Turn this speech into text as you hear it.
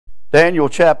Daniel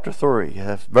chapter 3.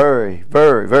 That's very,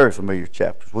 very, very familiar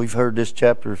chapters. We've heard this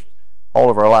chapter all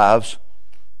of our lives.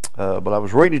 But I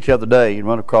was reading it the other day and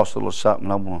run across a little something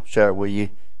I'm going to share with you.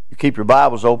 You keep your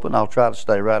Bibles open. I'll try to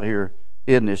stay right here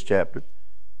in this chapter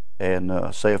and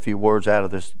say a few words out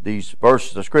of these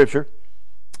verses of Scripture.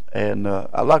 And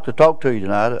I'd like to talk to you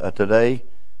today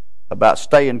about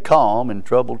staying calm in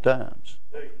troubled times.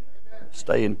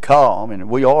 Staying calm, and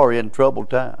we are in troubled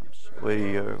times.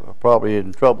 We are probably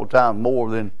in troubled times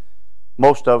more than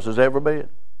most of us has ever been.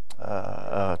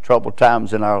 Troubled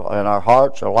times in our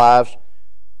hearts, our lives.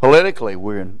 Politically,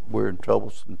 we're in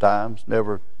troublesome times.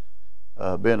 Never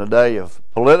been a day of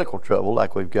political trouble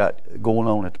like we've got going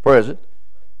on at the present.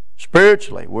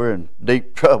 Spiritually, we're in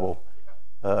deep trouble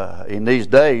in these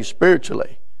days.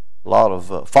 Spiritually, a lot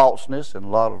of falseness and a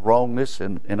lot of wrongness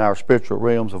in our spiritual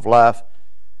realms of life.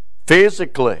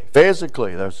 Physically,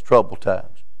 there's troubled times.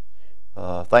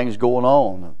 Things going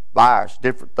on, virus,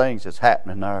 different things that's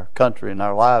happening in our country and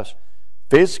our lives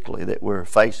physically that we're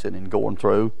facing and going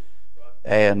through.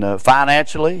 And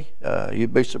financially,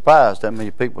 you'd be surprised how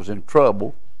many people's in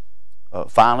trouble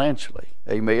financially.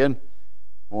 Amen.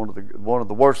 One of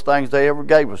the worst things they ever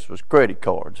gave us was credit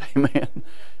cards. Amen.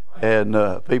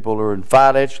 And people are in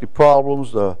financial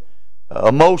problems.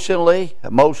 Emotionally,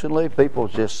 people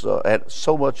just had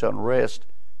so much unrest.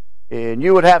 And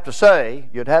you'd have to say,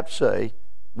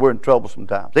 we're in troublesome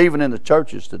times. Even in the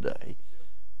churches today,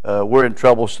 we're in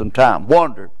troublesome times.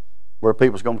 Wonder where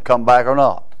people's going to come back or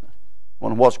not.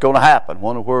 Wonder what's going to happen.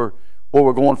 Wonder where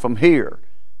we're going from here.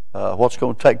 What's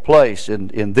going to take place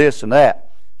in this and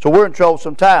that. So we're in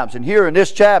troublesome times. And here in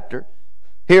this chapter,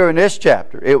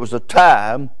 it was a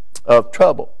time of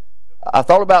trouble. I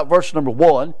thought about verse number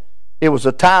 1. It was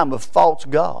a time of false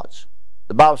gods.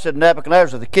 The Bible said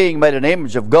Nebuchadnezzar the king made an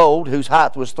image of gold whose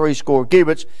height was 60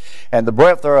 cubits and the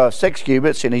breadth thereof 6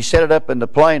 cubits, and he set it up in the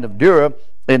plain of Dura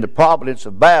in the province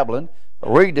of Babylon.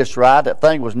 Read this right. That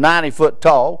thing was 90 foot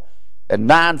tall and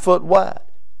 9 foot wide.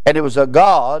 And it was a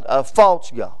god, a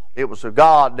false god. It was a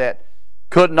god that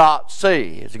could not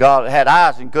see. It's a god that had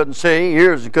eyes and couldn't see,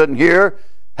 ears that couldn't hear,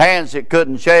 hands that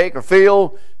couldn't shake or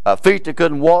feel, feet that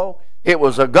couldn't walk. It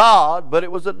was a god, but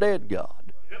it was a dead god.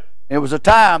 It was a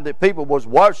time that people was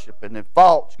worshiping a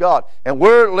false god. And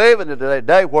we're living in a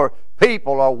day where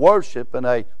people are worshiping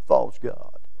a false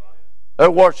god.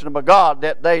 They're worshiping a God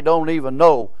that they don't even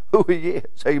know who He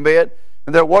is. Amen.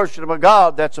 And they're worshiping a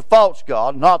God that's a false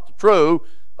God, not the true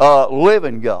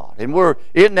living God. And we're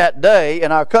in that day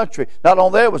in our country. Not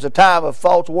only there was a time of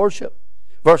false worship.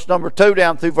 Verse number 2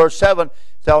 down through verse 7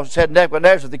 said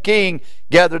Nebuchadnezzar the king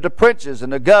gathered the princes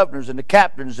and the governors and the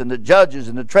captains and the judges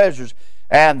and the treasurers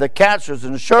and the counselors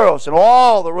and the sheriffs and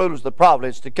all the rulers of the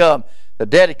province to come to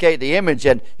dedicate the image.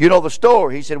 And you know the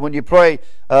story. He said, when you pray,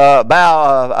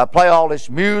 play all this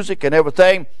music and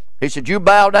everything, he said, you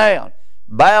bow down.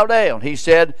 Bow down, he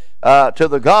said, to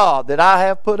the God that I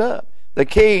have put up. The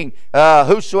king,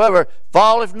 whosoever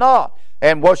falleth not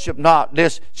and worship not,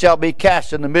 this shall be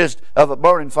cast in the midst of a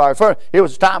burning fire furnace. It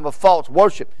was a time of false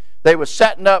worship. They were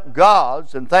setting up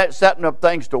gods and setting up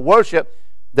things to worship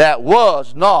that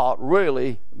was not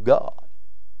really God.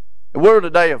 And we're in a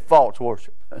day of false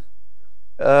worship.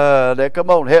 Come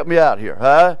on, help me out here.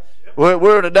 Huh?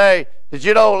 We're in a day, did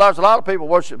you know there's a lot of people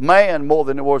worship man more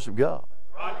than they worship God.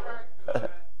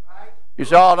 You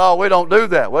say, oh no, we don't do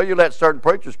that. Well, you let certain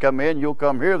preachers come in, you'll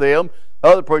come hear them.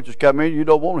 Other preachers come in, you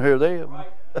don't want to hear them.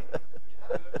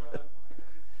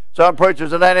 Some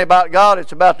preachers, it ain't about God,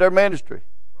 it's about their ministry.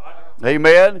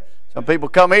 Amen. Some people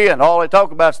come in, all they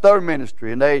talk about is their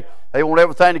ministry, and they want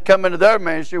everything to come into their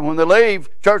ministry. When they leave,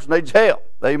 church needs help.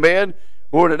 Amen.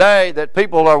 We're in a day that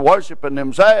people are worshiping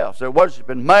themselves. They're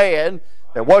worshiping man.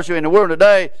 They're worshiping, and we're in a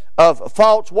day of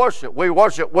false worship. We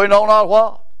worship we know not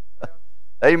what.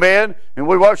 Amen. And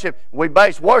we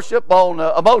base worship on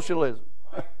emotionalism.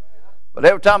 But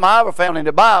every time I ever found in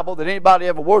the Bible that anybody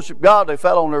ever worshiped God, they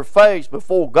fell on their face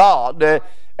before God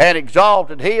and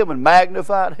exalted Him and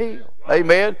magnified Him.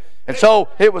 Amen. And so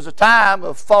it was a time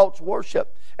of false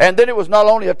worship. And then it was not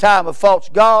only a time of false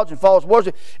gods and false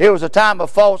worship, it was a time of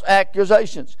false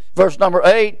accusations. Verse number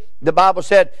 8, the Bible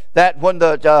said that when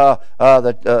wherefore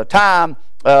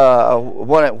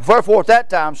at that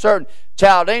time certain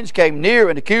Chaldeans came near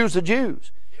and accused the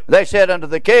Jews. They said unto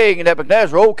the king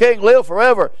Nebuchadnezzar, O king, live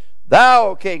forever. Thou,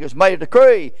 O king, hast made a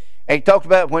decree. And he talked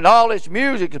about when all this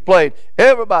music is played,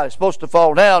 everybody's supposed to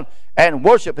fall down and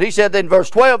worship. But he said then in verse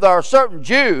 12, there are certain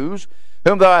Jews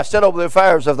whom thou hast set over the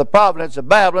affairs of the province of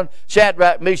Babylon,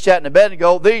 Shadrach, Meshach, and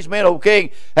Abednego. These men, O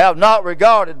king, have not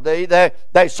regarded thee.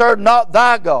 They serve not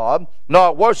thy God,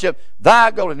 nor worship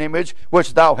thy golden image,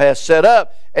 which thou hast set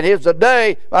up. And here's the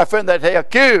day, my friend, that they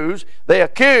accuse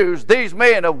these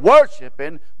men of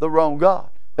worshiping the wrong God.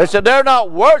 They said they're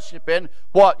not worshiping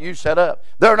what you set up.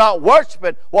 They're not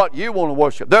worshiping what you want to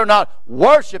worship. They're not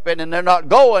worshiping, and they're not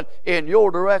going in your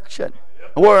direction.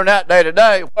 We're in that day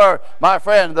today where, my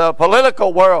friend, the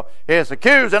political world is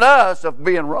accusing us of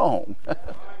being wrong.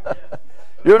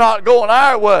 You're not going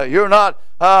our way. You're not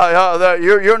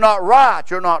you're not right.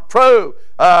 You're not true.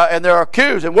 And they're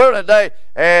accusing. We're in a day,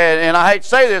 and I hate to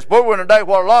say this, but we're in a day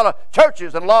where a lot of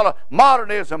churches and a lot of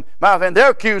modernism, my friend,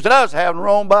 they're accusing us of having the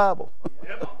wrong Bible.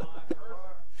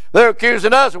 They're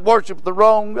accusing us of worshiping the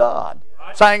wrong God,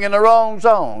 singing the wrong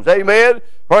songs. Amen.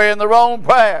 Praying the wrong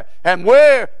prayer. And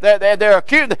they're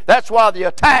accusing. That's why the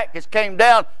attack has came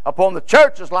down upon the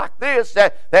churches like this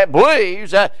that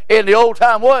believes in the old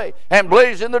time way, and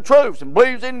believes in the truth, and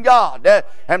believes in God,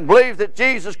 and believes that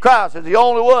Jesus Christ is the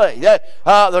only way,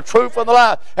 the truth and the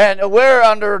life. And we're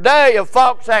under a day of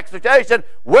false accusation.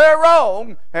 We're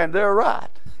wrong and they're right.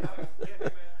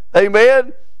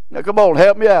 Amen. Now come on,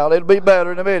 help me out. It'll be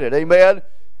better in a minute. Amen.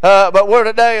 But we're in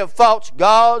a day of false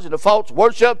gods and of false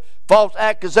worship, false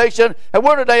accusation, and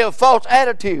we're in a day of false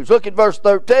attitudes. Look at verse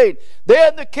 13.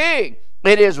 Then the king,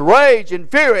 in his rage and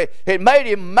fury, it made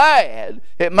him mad.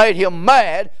 It made him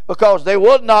mad because they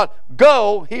would not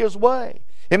go his way.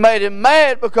 It made him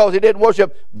mad because he didn't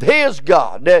worship his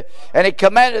God. And he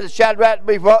commanded the Shadrach to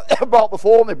be brought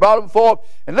before him. They brought him before him.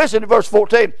 And listen to verse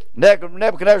 14.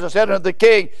 Nebuchadnezzar said unto the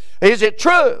king, is it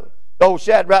true, O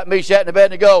Shadrach, Meshach, and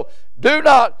Abednego, do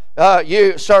not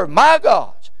you serve my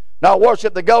gods, nor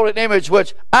worship the golden image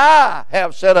which I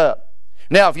have set up?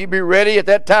 Now, if you be ready at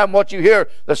that time, what you hear,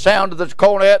 the sound of the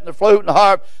cornet and the flute and the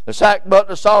harp, the sackbut and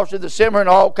the psaltery, the cimmer and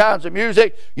all kinds of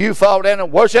music, you fall down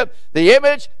and worship the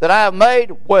image that I have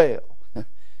made. Well,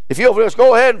 if you'll just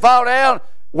go ahead and fall down,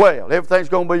 well, everything's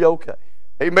going to be okay.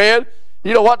 Amen?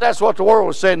 You know what? That's what the world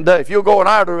is saying today. If you'll go in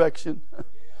our direction.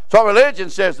 That's what religion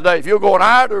says today. If you'll go in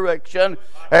our direction,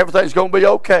 everything's going to be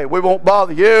okay. We won't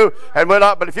bother you, and we're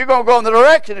not. But if you're going to go in the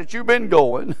direction that you've been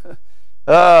going,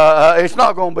 it's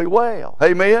not going to be well.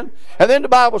 Amen. And then the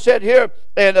Bible said here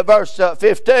in verse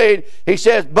 15, he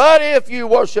says, but if you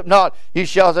worship not, you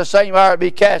shall the same hour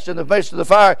be cast in the midst of the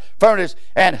fire furnace.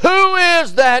 And who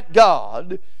is that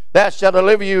God that shall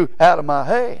deliver you out of my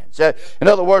hands? In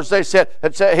other words, he said,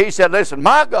 listen,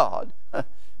 my God,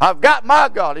 I've got my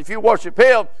God if you worship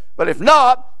him, but if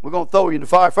not, we're going to throw you in the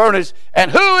fire furnace.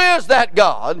 And who is that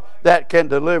God that can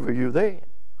deliver you then?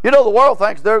 You know, the world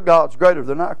thinks their God's greater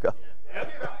than our God.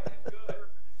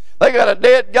 They got a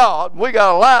dead God, we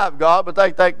got a live God, but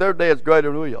they think their dead's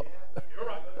greater than we are.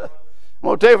 I'm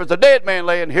going to tell you, if it's a dead man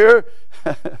laying here,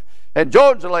 and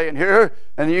Jordan's laying here,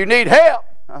 and you need help,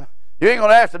 you ain't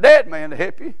going to ask the dead man to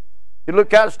help you. You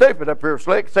look kind of stupid up here,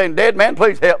 slick, saying, dead man,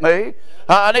 please help me.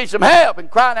 I need some help,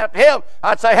 and crying out to him.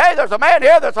 I'd say, hey, there's a man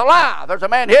here that's alive. There's a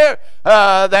man here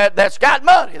that's got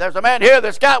money. There's a man here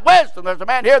that's got wisdom. There's a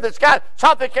man here that's got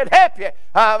something that can help you,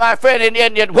 my friend.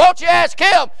 And won't you ask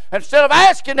him instead of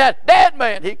asking that dead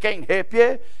man? He can't help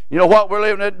you. You know what? We're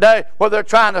living in a day where they're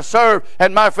trying to serve,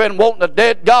 and my friend, wanting a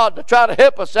dead God to try to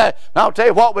help us. And I'll tell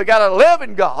you what, we got a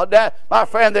living God, my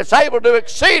friend, that's able to do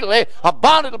exceedingly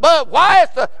abundantly above. Why is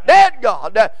the dead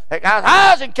God that has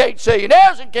eyes and can't see, and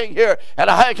ears and can't hear, and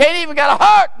can't even got a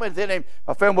heart within him?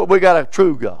 My friend, but we got a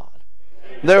true God.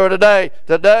 They're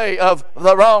today of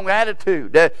the wrong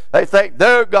attitude. They think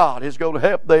their God is going to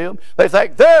help them. They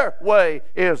think their way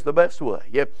is the best way.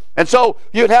 Yep. And so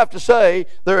you'd have to say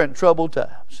they're in troubled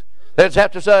times. They'd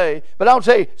have to say, but I'll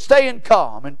say, staying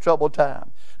calm in troubled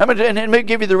times. And let me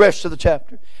give you the rest of the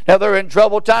chapter. Now they're in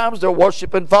troubled times. They're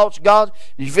worshiping false gods.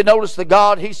 If you notice the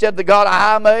God, he said, the God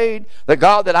I made, the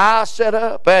God that I set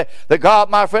up, the God,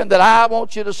 my friend, that I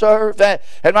want you to serve. And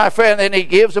my friend, and he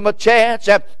gives them a chance.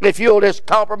 If you'll just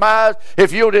compromise,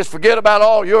 if you'll just forget about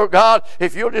all your God,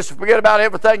 if you'll just forget about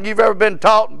everything you've ever been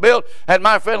taught and built, and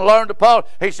my friend, learned upon,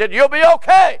 he said, you'll be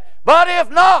okay. But if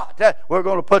not, we're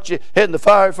going to put you in the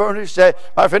fire furnace.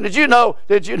 My friend, did you know,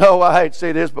 I hate to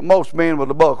say this, but most men would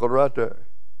have buckled right there.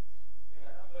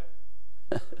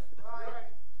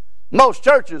 Most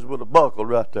churches would have buckled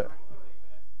right there.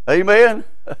 Amen?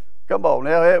 Come on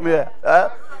now, help me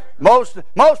out.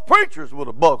 Most preachers would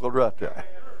have buckled right there.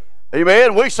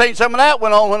 Amen? We seen some of that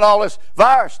went on when all this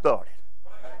virus started.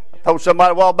 I told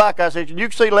somebody a while back, I said, you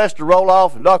can see Lester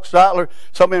Roloff and Dr. Seitler,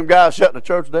 some of them guys shutting the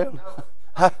church down.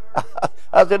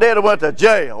 I said, Daddy went to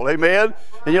jail, amen.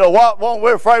 And you know what? When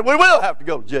we're afraid we will have to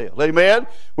go to jail, amen.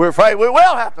 We're afraid we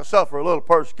will have to suffer a little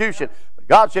persecution. But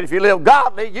God said, if you live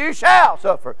godly, you shall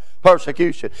suffer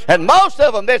persecution. And most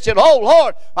of them, they said, oh,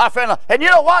 Lord, my friend. And you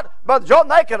know what, Brother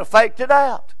Jordan, they could have faked it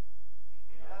out.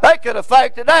 They could have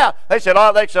faked it out. They said,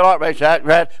 all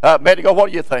right, Medico, what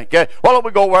do you think? Why don't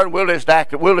we go over and we'll just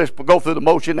go through the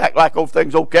motion, act like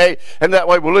everything's okay, and that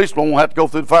way at least we won't have to go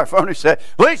through the fire furnace. At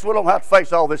least we don't have to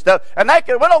face all this stuff. And they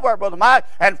could have went over there, Brother Mike,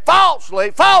 and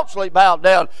falsely bowed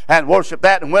down and worshiped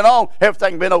that and went on.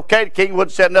 Everything been okay. The king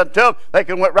wouldn't say nothing to them. They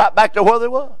could have went right back to where they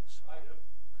was.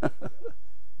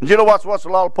 And you know what's a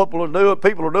lot of people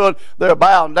are doing? They're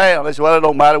bowing down. They say, well, it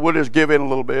don't matter. We'll just give in a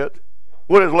little bit.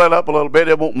 We'll just let up a little bit.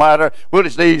 It won't matter. We'll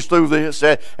just ease through this.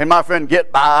 And my friend,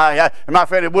 get by. And my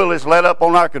friend, we'll just let up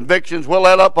on our convictions. We'll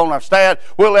let up on our stand.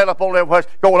 We'll let up on everything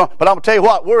going on. But I'm going to tell you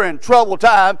what, we're in trouble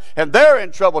time, and they're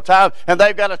in trouble time, and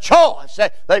they've got a choice.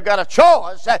 They've got a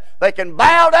choice. They can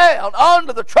bow down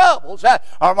under the troubles,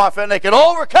 or my friend, they can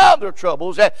overcome their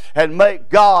troubles and make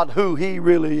God who He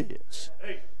really is.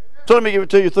 So let me give it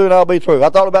to you through and I'll be through. I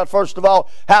thought about, first of all,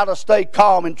 how to stay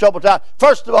calm in trouble time.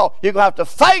 First of all, you're going to have to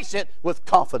face it with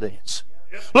confidence.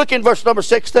 Look in verse number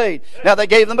 16. Now they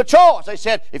gave them a choice. They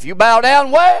said, if you bow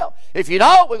down, well. If you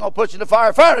don't, we're going to put you in the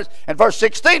fire furnace. And verse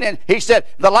 16, and he said,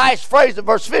 the last phrase of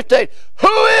verse 15,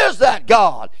 who is that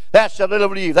God that shall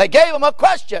deliver you? They gave him a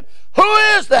question. Who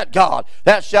is that God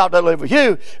that shall deliver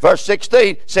you? Verse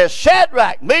 16 says,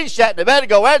 Shadrach, Meshach, and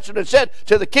Abednego answered and said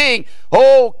to the king,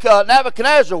 O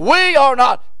Nebuchadnezzar, we are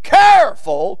not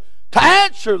careful to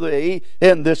answer thee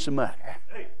in this matter.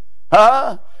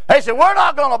 They said, we're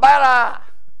not going to bat an eye.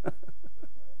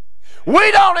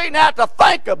 We don't even have to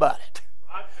think about it.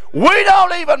 We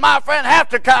don't even, my friend, have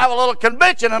to have a little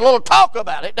convention and a little talk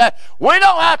about it. We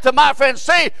don't have to, my friend,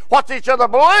 see what each other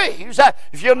believes.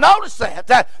 If you notice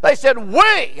that, they said,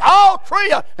 we, all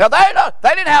three of them. Now, they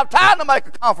didn't have time to make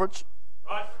a conference.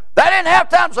 They didn't have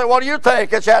time to say, what do you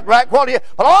think? It's Shadrach, what do you?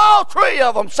 But all three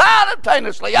of them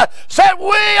simultaneously said,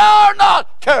 we are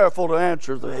not careful to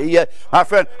answer thee. My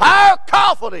friend, our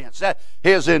confidence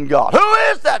is in God. Who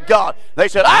is that God? They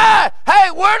said,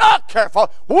 hey, we're not careful.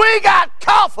 We got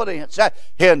confidence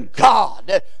in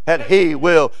God that He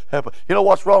will help us. You know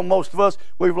what's wrong with most of us?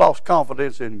 We've lost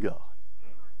confidence in God.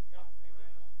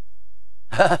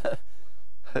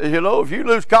 You know, if you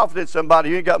lose confidence in somebody,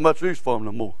 you ain't got much use for them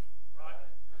no more.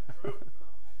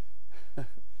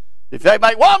 If they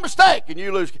make one mistake and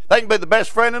you lose, they can be the best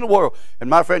friend in the world. And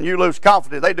my friend, you lose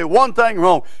confidence. They do one thing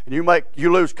wrong and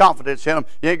you lose confidence in them.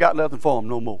 You ain't got nothing for them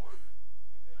no more.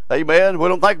 Amen. We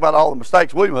don't think about all the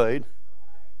mistakes we made.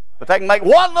 But they can make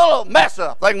one little mess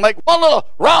up. They can make one little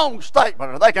wrong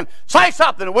statement. Or they can say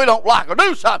something that we don't like or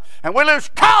do something. And we lose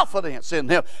confidence in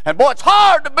them. And boy, it's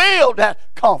hard to build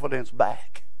that confidence back.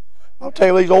 I'll tell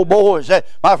you, these old boys,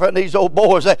 my friend, these old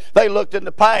boys, they looked in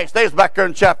the past. They was back there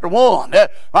in chapter 1.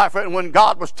 My friend, when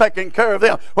God was taking care of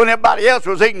them, when everybody else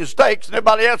was eating steaks and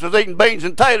everybody else was eating beans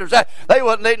and taters, they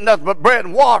wasn't eating nothing but bread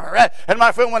and water. And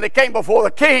my friend, when they came before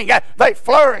the king, they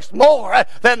flourished more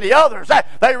than the others.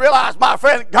 They realized, my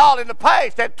friend, God in the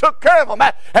past had took care of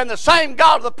them. And the same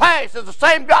God of the past is the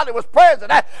same God that was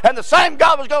present. And the same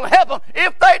God was going to help them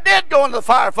if they did go into the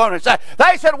fire furnace.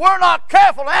 They said, we're not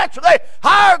careful to answer.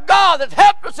 Our God that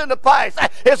helped us in the past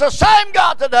is the same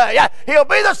God today. He'll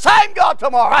be the same God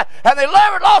tomorrow. And they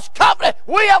never lost confidence.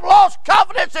 We have lost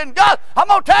confidence in God. I'm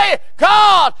going to tell you,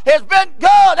 God has been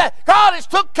good. God has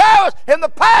took care of us in the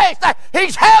past.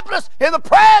 He's helped us in the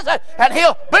present. And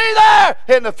He'll be there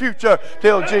in the future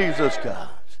till Jesus comes.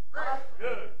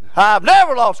 I've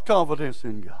never lost confidence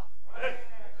in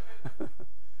God.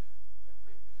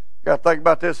 Got to think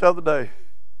about this the other day.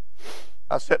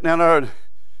 I was sitting down there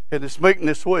in this meeting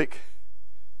this week.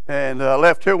 And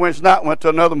left here Wednesday night, went to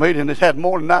another meeting that had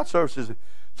morning and night services.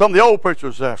 Some of the old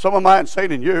preachers there, some of them I hadn't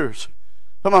seen in years.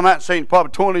 Some of them I hadn't seen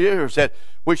probably 20 years. That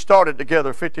we started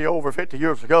together over 50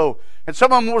 years ago. And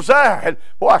some of them was there. And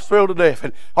boy, I was thrilled to death.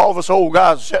 And all of us old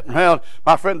guys are sitting around.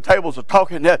 My friend, the tables are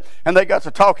talking. And they got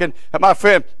to talking. And my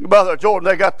friend, Brother Jordan,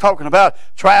 they got talking about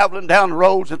traveling down the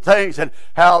roads and things. And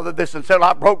how this and said,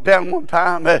 I broke down one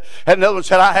time. And another one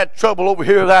said, I had trouble over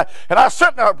here. And I was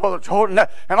sitting there, Brother Jordan.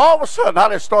 And all of a sudden, I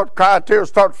just started crying. Tears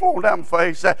started flowing down my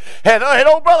face. And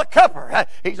old Brother Cupper,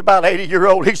 he's about 80 years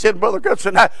old. He said, Brother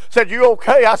Goodson, I said, you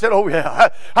okay? I said, oh, yeah.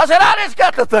 I said, I just got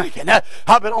got to thinking,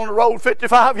 I've been on the road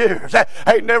 55 years.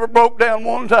 Ain't never broke down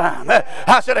one time.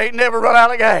 I said, ain't never run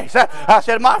out of gas. I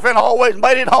said, my friend always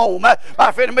made it home.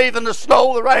 My friend, even the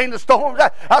snow, the rain, the storms.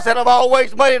 I said, I've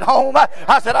always made it home.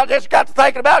 I said, I just got to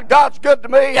thinking about God's good to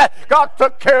me. God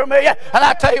took care of me. And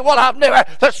I tell you what,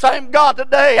 the same God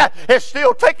today is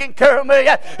still taking care of me.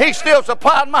 He's still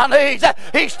supplying my needs.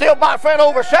 He's still, my friend,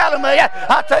 overshadowing me.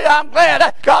 I tell you, I'm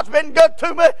glad God's been good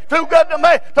to me, too good to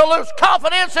me to lose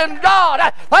confidence in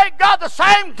God. Thank God, the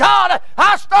same God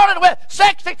I started with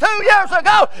 62 years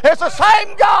ago is the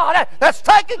same God that's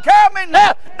taking care of me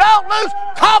now. Don't lose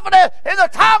confidence in the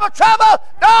time of trouble.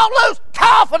 Don't lose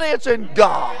confidence in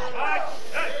God.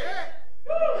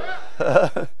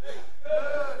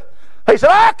 He said,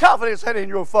 our confidence ain't in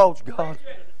your faults, God.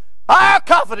 Our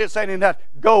confidence ain't in that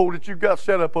gold that you've got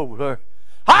set up over there.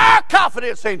 Our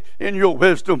confidence ain't in your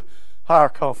wisdom. Our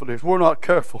confidence. We're not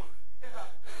careful.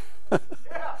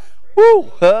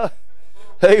 Woo!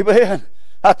 Amen.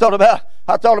 I thought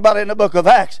about it in the book of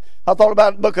Acts. I thought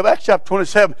about it in the book of Acts chapter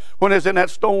 27 when it's in that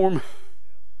storm.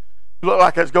 It looked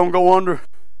like it's going to go under.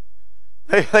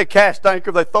 They cast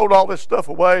anchor. They throwed all this stuff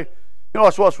away. You know,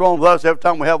 that's what's wrong with us. Every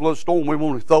time we have a little storm, we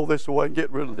want to throw this away and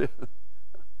get rid of it.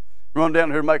 Run down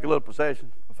here and make a little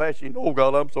profession. Oh,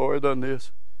 God, I'm sorry I done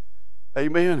this.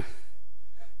 Amen.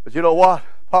 But you know what?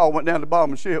 Paul went down to the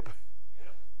bottom of the ship.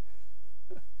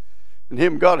 And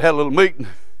him and God had a little meeting.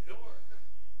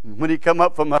 And when he come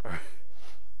up from there,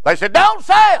 they said, don't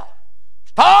sail.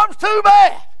 Storm's too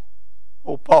bad.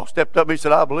 Old Paul stepped up and he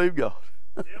said, I believe God.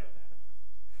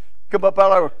 Come up out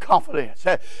there with confidence.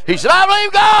 He said, I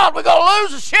believe God. We're going to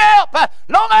lose the ship.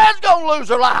 No man's going to lose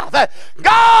their life.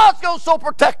 God's going to so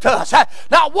protect us.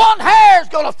 Not one hair is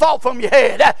going to fall from your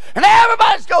head. And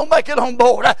everybody's going to make it on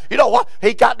board. You know what?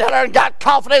 He got down there and got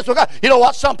confidence with God. You know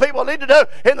what some people need to do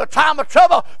in the time of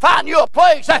trouble? Find you a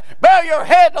place. Bury your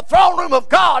head in the throne room of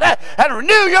God. And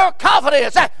renew your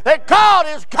confidence that God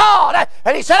is God.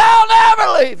 And he said, I'll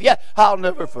never leave you. I'll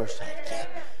never forsake you.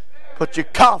 Put your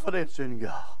confidence in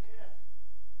God.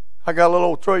 I got a little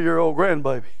old 3-year-old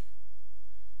grandbaby.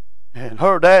 And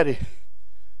her daddy's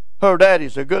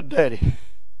a good daddy.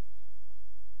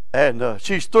 And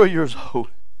she's 3 years old.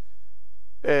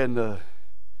 And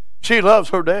she loves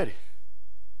her daddy.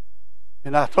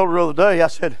 And I told her the other day, I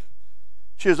said,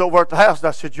 she was over at the house, and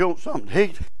I said, you want something to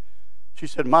eat? She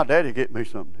said, my daddy get me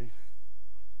something to eat.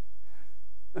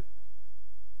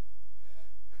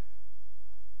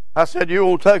 I said, you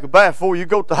want to take a bath before you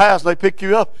go to the house and they pick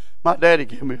you up? My daddy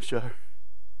gave me a shower.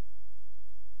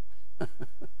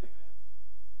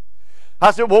 I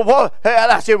said, well, what?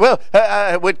 And I said, well,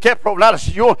 we kept rolling out. I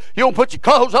said, you don't put your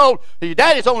clothes on. Your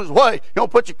daddy's on his way. You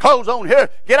don't put your clothes on here.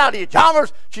 Get out of your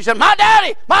joggers. She said, my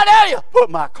daddy put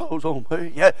my clothes on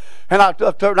me. Yeah. And I looked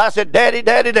at her and I said, daddy.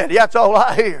 That's all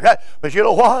I hear. But you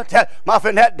know what? My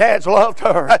friend, that dad's loved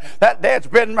her. That dad's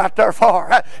been right there for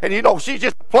her. And you know, she's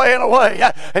just playing away.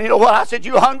 And you know what? I said,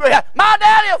 you hungry? My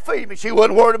daddy will feed me. She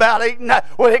wasn't worried about eating.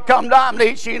 When it come time to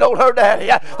eat, she knowed her daddy.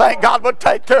 Thank God would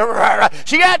take care of her.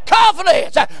 She had confidence.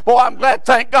 Boy, I'm glad,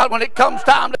 thank God, when it comes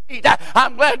time to eat,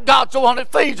 I'm glad God's the one that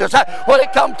feeds us. When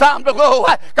it comes time to go,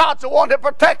 God's the one that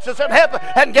protects us and helps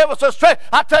and gives us the strength.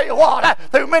 I tell you what,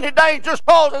 through many dangers,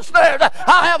 toils, and snares,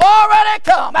 I have already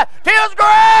come. 'Tis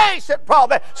grace that brought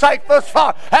me safe thus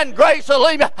far, and grace will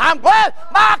lead me. I'm glad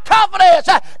my confidence,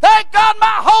 thank God,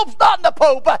 my hope's not in the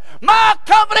Pope. My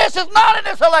confidence is not in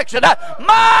this election.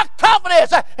 My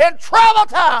confidence in trouble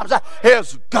times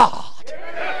is God.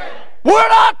 We're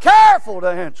not careful to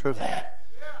answer that.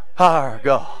 Our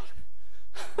God.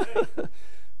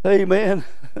 Amen.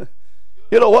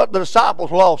 You know what? The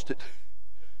disciples lost it.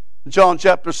 In John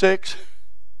chapter 6,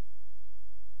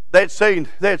 they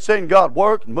had seen God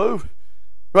work and move,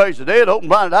 raise the dead, open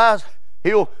blinded eyes,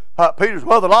 heal Peter's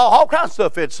mother-in-law, all kinds of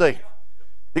stuff they'd seen.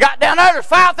 They got down there, there's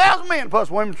 5,000 men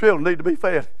plus women and children need to be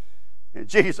fed. And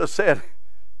Jesus said,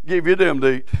 give you them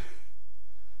to eat.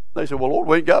 They said, well, Lord,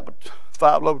 we ain't got but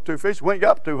 5 loaves, 2 fish. We ain't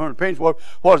got 200 pennies. What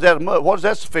is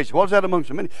that sufficient? What is that among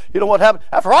so many? You know what happened?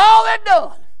 After all they'd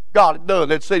done, God had done,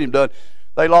 they'd seen him done,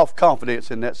 they lost confidence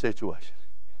in that situation.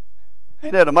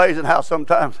 Ain't that amazing how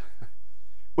sometimes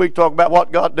we talk about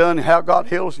what God done and how God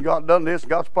healed us and God done this and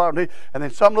God's supplied this, and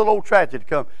then some little old tragedy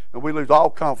come and we lose all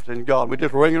confidence in God. We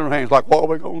just wring our hands like, what are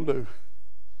we going to do?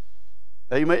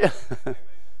 Amen.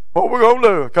 What are we going to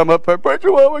do? Come up here,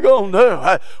 preacher, what are we going to do?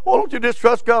 Why don't you just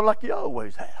trust God like you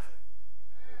always have?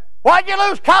 Why'd you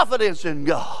lose confidence in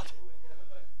God?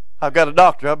 I've got a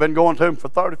doctor. I've been going to him for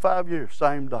 35 years.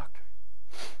 Same doctor.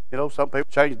 You know, some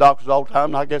people change doctors all the time,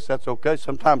 and I guess that's okay.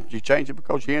 Sometimes you change it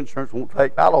because your insurance won't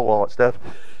take. I know all that stuff.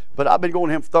 But I've been going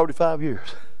to him for 35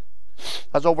 years.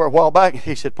 I was over a while back.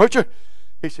 He said, "Preacher,"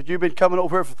 he said, "you've been coming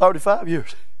over here for 35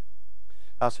 years.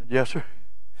 I said, "Yes, sir."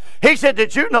 He said,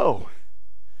 "Did you know?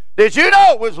 Did you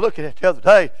know?" We was looking at the other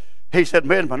day. He said,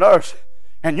 "Me and my nurse,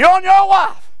 and you and your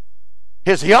wife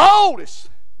is the oldest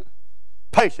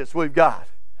patients we've got.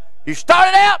 You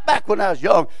started out back when I was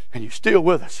young, and you're still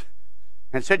with us."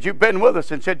 And said, "You've been with us,"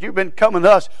 and said, "You've been coming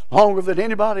to us longer than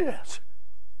anybody else."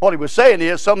 What he was saying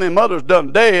is, some of them mothers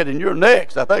done dead, and you're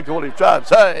next. I think is what he tried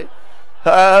to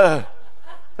say.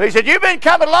 He said, "You've been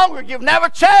coming longer. You've never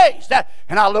changed."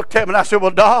 And I looked at him and I said,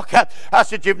 "Well, Doc," I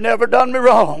said, "you've never done me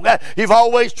wrong. You've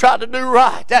always tried to do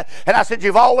right." And I said,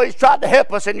 "You've always tried to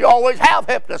help us, and you always have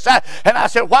helped us." And I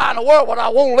said, "Why in the world would I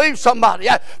want to leave somebody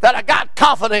that I got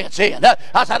confidence in?"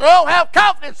 I said, "I don't have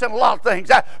confidence in a lot of things,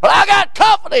 but I got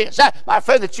confidence, my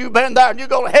friend, that you've been there and you're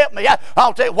going to help me.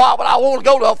 I'll tell you why would I want to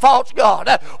go to a false God?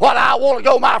 Why I want to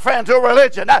go, my friend, to a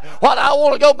religion? Why I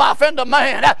want to go, my friend, to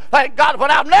man? Thank God,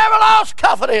 when I've never lost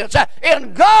confidence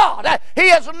in God. He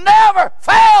has never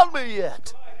failed me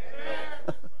yet."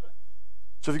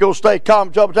 So if you're going to stay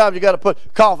calm trouble times, you got to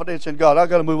put confidence in God. I've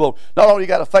got to move on. Not only you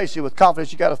got to face it with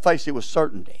confidence, you got to face it with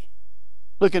certainty.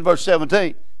 Look in verse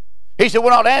 17. He said, "We're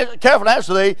not careful to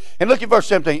answer thee." And look at verse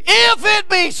 17. "If it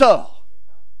be so,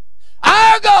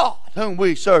 our God, whom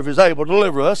we serve, is able to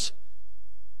deliver us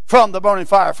from the burning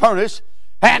fire furnace,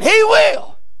 and He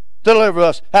will deliver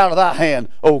us out of thy hand,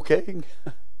 O King."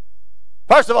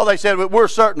 First of all, they said, we're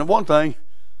certain of one thing: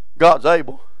 God's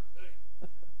able.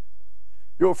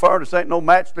 Your furnace ain't no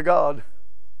match to God.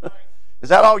 Is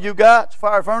that all you got,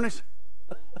 fire furnace?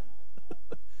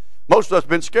 Most of us have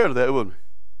been scared of that, wouldn't we?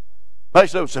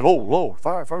 Most of us said, "Oh, Lord,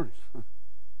 fire furnace.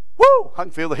 Woo, I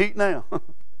can feel the heat now."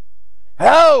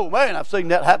 Oh, man, I've seen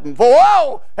that happen before.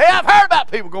 Oh, hey, I've heard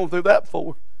about people going through that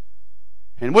before.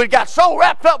 And we got so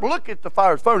wrapped up looking at the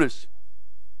fire furnace.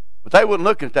 But they wasn't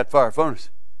looking at that fire furnace.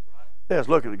 They was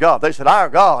looking at God. They said, "Our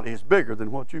God is bigger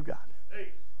than what you got."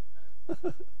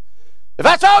 If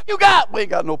that's all you got, we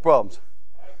ain't got no problems.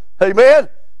 Amen.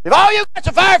 If all you got's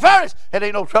a fire furnace, it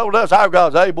ain't no trouble to us. Our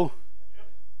God's able.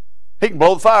 He can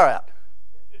blow the fire out.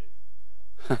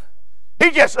 I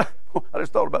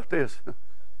just thought about this.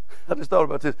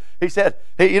 He said,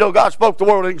 God spoke the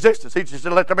world in existence. He just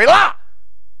said, "Let there be light."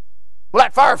 Well,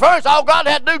 that fire furnace, all God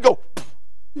had to do go,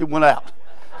 it went out.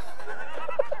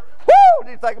 Woo!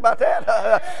 Did you think about that?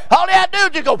 All he had to do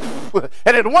was just go,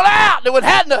 and it went out. It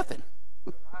wouldn't have nothing.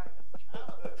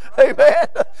 Amen.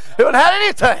 He wouldn't have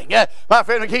anything. My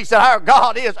friend, he said, "Our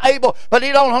God is able," but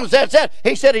he don't understand that.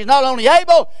 He said He's not only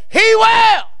able, He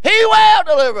will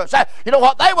deliver us. You know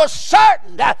what? They were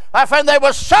certain, my friend, they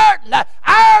were certain that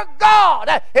our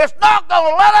God is not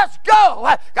going to let us go.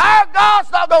 Our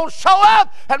God's not going to show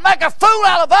up and make a fool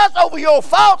out of us over your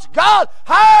false God.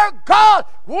 Our God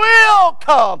will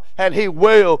come and He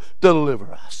will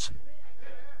deliver us.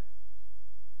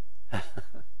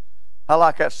 I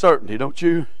like that certainty, don't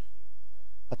you?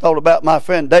 I thought about my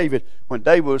friend David. When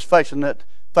David was facing that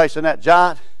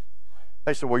giant,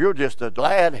 they said, "Well, you're just a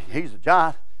lad. He's a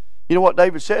giant." You know what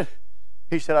David said?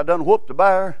 He said, "I done whooped the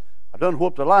bear. I done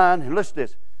whooped the lion." And listen to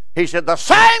this. He said, "The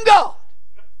same God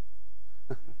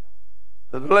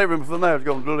that delivered him from there is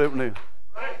going to deliver him."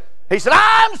 He said,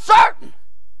 "I'm certain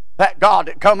that God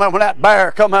that come out when that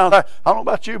bear come out of there." I don't know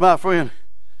about you, my friend.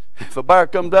 If a bear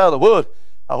comes out of the wood,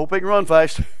 I hope he can run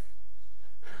fast.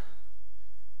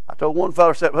 I told one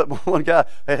fellow, one guy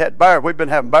that had bears, we've been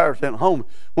having bears in the home.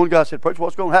 One guy said, "Preacher,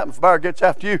 what's going to happen if a bear gets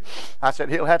after you?" I said,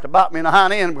 "He'll have to bite me in the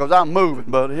hind end because I'm moving,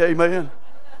 buddy." Amen.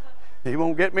 He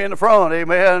won't get me in the front.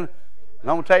 Amen. And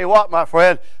I'm going to tell you what, my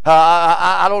friend,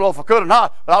 I don't know if I could or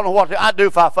not, but I don't know what I'd do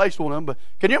if I faced one of them. But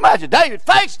can you imagine? David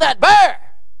faced that bear,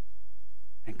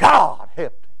 and God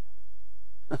helped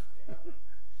him.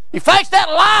 He faced that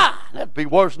lion. That'd be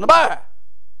worse than the bear.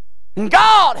 And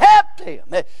God helped him.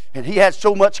 And he had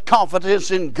so much confidence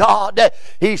in God that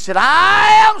he said,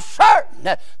 "I am certain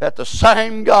that the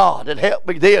same God that helped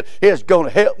me then is going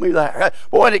to help me there."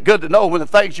 Boy, isn't it good to know when the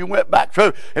things you went back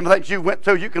through and the things you went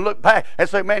through, you can look back and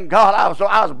say, "Man, God, I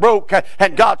was broke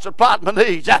and God supplied my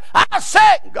needs. I was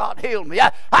sick and God healed me.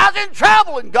 I was in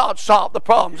trouble and God solved the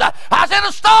problems. I was in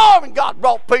a storm and God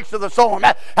brought peace to the storm."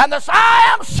 And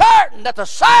I am certain that the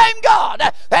same God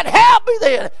that helped me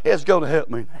then is going to help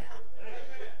me now.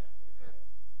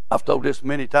 I've told this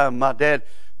many times. My dad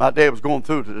was going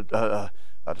through a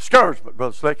discouragement,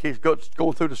 Brother Slick. He's going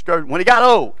through discouragement when he got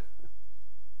old.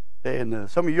 And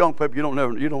some of you young people,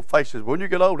 you don't face this. When you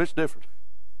get old, it's different.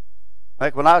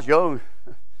 Like when I was young,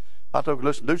 I told him,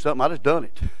 "Listen, do something." I just done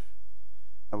it.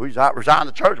 And we resigned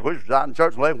the church. We resigned the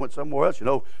church and left, went somewhere else,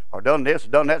 or done this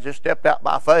or done that. Just stepped out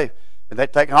by faith. And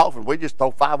they'd take an offering. We'd just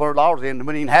throw $500 in and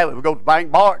we didn't have it. We'd go to the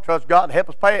bank, borrow it, trust God to help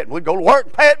us pay it. And we'd go to work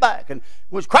and pay it back. And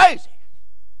it was crazy.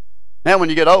 Now when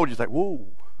you get old, you think, whoa,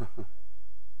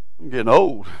 I'm getting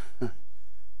old. I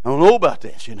don't know about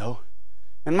this, you know.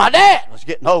 And my dad was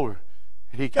getting older.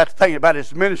 And he got to thinking about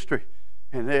his ministry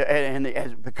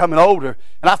and becoming older.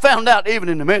 And I found out even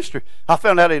in the ministry, a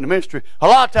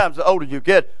lot of times the older you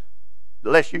get, the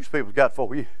less use people got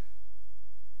for you.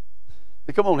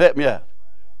 Hey, come on, help me out.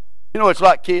 You know, it's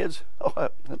like kids. Oh,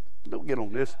 don't get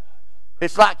on this.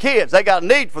 It's like kids. They got a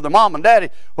need for their mom and daddy.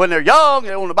 When they're young,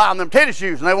 they want to buy them tennis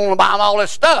shoes, and they want to buy them all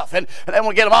this stuff, and they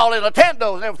want to get them all in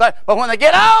Nintendos and everything. But when they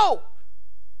get old,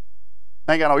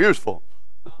 they ain't got no use for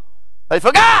them. They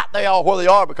forgot they are where they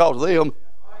are because of them.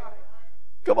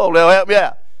 Come on, they'll help me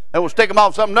out. They will stick them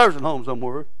off some nursing home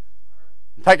somewhere.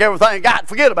 Take everything you got and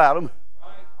forget about them.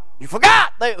 You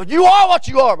forgot. You are what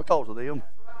you are because of them.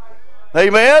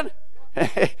 Amen.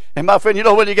 And my friend, you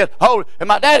know, when you get older, and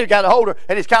my daddy got older,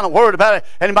 and he's kind of worried about it.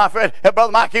 And my friend,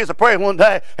 Brother Mike, he was praying one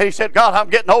day, and he said, God, I'm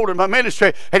getting older in my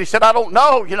ministry. And he said, I don't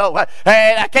know, you know, and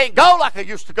I can't go like I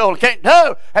used to go, and can't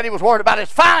do. And he was worried about his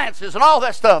finances and all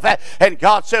that stuff. And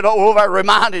God said, over,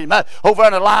 reminded him, over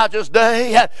in Elijah's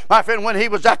day, my friend, when he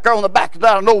was out there on the back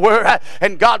out of nowhere,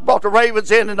 and God brought the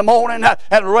ravens in the morning,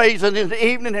 and raised in the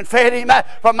evening, and fed him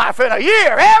for my friend a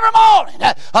year, every morning.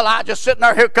 Elijah sitting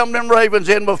there, here come them ravens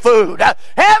in with food.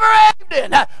 Every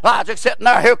evening, Elijah sitting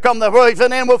there, here come the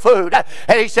raven in with food.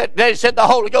 And he said, the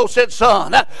Holy Ghost said,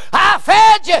 son, I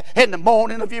fed you in the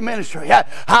morning of your ministry.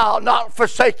 I'll not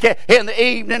forsake you in the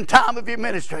evening time of your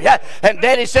ministry. And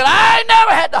Daddy said, I ain't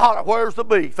never had to holler, where's the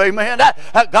beef? Amen.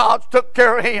 God took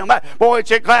care of him. Boy,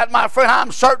 ain't you glad, my friend,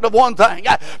 I'm certain of one thing.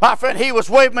 My friend, he was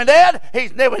with me then,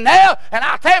 he's living now, and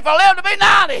I tell you, if I live to be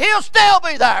 90, he'll still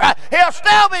be there. He'll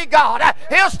still be God.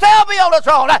 He'll still be on the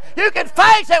throne. You can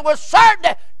face it with certainty.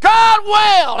 God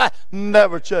will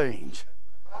never change.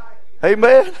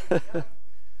 Amen.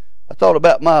 I thought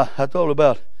about my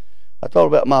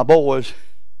boys.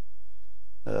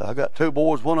 I got two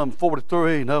boys. One of them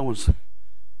 43, another one's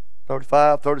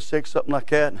 35, 36, something like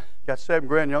that. Got 7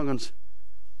 grandyoungins.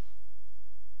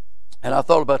 And I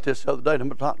thought about this the other day.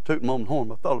 I'm not tooting my own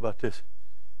horn. I thought about this.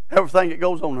 Everything that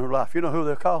goes on in their life, you know who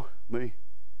they'll call? Me.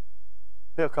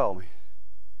 They'll call me.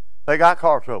 They got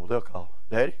car trouble. They'll call.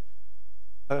 Daddy,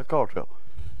 I got car trouble.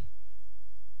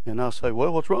 And I'll say,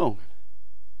 well, what's wrong?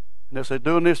 And they'll say,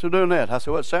 doing this or doing that. I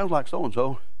said, well, it sounds like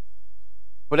so-and-so.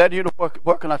 Well, Daddy, you know,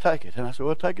 where can I take it? And I said,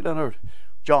 well, take it down there.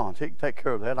 John's, he can take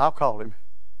care of that. I'll call him.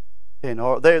 And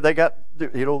they got,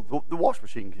 you know, the wash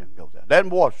machine goes out. That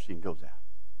wash machine goes out.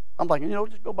 I'm thinking, you know,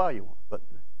 just go buy you one. But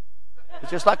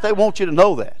it's just like they want you to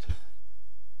know that.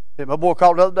 And my boy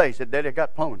called the other day. He said, Daddy, I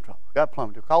got plumbing trouble.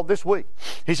 Called this week.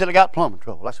 He said, I got plumbing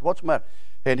trouble. I said, what's the matter?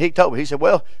 And he told me, he said,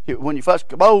 well, when you flush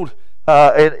the commode,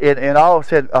 and all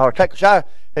said, or take a shower,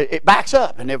 it backs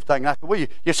up and everything. And I said, well,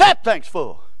 your septic tank's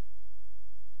full.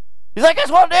 You think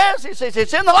that's what it is? He says,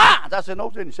 it's in the lines. I said, no,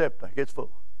 it's in your septic tank. It's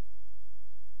full.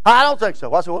 I don't think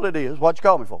so. I said, well, it is. What'd you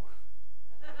call me for?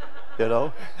 You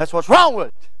know, that's what's wrong with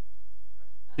it.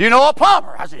 You know a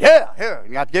plumber? I said, yeah, here.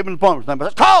 You got to give him the plumber's number.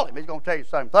 Let's call him. He's going to tell you the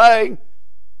same thing.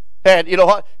 And you know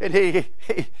what? And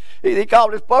he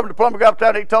called this plumber. The plumber got up there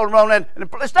and he told him on and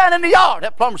stand in the yard.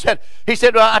 That plumber said, he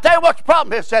said, I tell you what the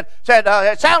problem is. Said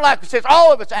it sounds like it says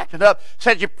all of it's acting up.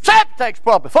 Said your septic tank's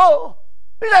probably full.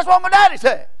 He said, that's what my daddy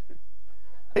said.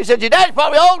 He said, your daddy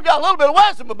probably old, got a little bit of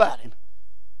wisdom about him.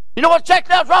 You know what checked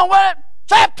out's wrong with it?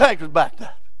 Septic tank was backed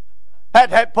up.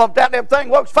 Had pumped out and everything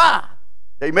works fine.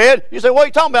 Amen. You say, what are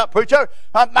you talking about, preacher?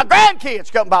 My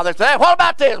grandkids come by. They say, what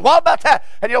about this? What about that?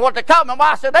 And you know what they call me?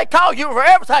 I said, they call you for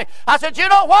everything. I said, you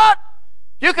know what?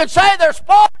 You can say they're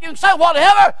spoiled, you can say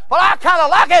whatever, but I kind of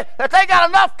like it that they got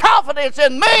enough confidence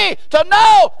in me to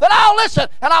know that I'll listen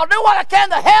and I'll do what I can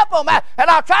to help them, and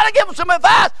I'll try to give them some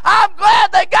advice. I'm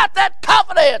glad they got that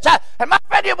confidence. And my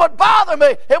friend, it would bother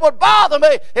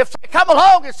me if they come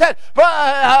along and said,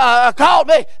 called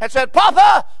me and said,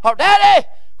 Papa or Daddy,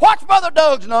 what's Brother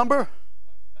Doug's number?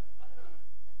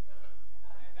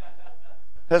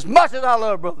 As much as I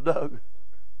love Brother Doug.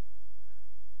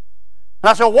 And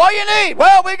I said, what do you need?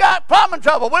 Well, we got plumbing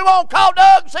trouble. We won't call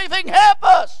Doug and see if he can help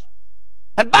us.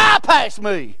 And bypass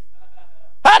me.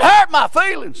 That hurt my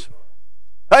feelings.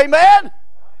 Amen?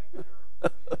 Now,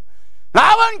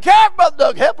 I wouldn't care if Brother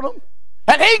Doug helping them.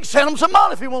 And he can send them some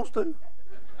money if he wants to. It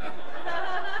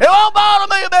won't bother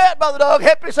me a bit, Brother Doug.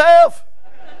 Help yourself.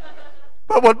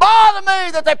 But it would bother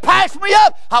me that they pass me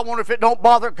up. I wonder if it don't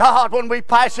bother God when we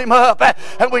pass Him up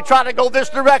and we try to go this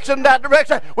direction, that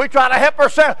direction. We try to help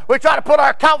ourselves. We try to put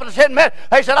our confidence in man.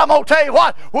 They said, I'm going to tell you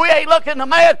what, we ain't looking to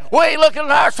man. We ain't looking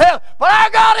at ourselves. But our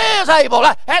God is able.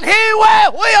 And He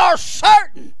will. We are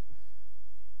certain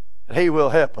that He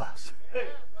will help us.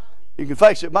 You can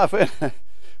face it, my friend,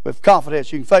 with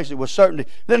confidence. You can face it with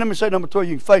certainty. Then let me say number 3,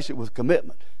 you can face it with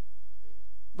commitment.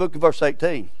 Look at verse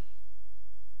 18.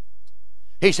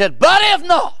 He said, but if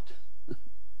not,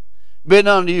 bid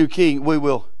unto you, King, we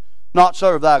will not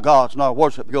serve thy gods, nor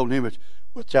worship the golden image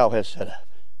which thou hast set up.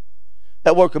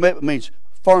 That word commitment means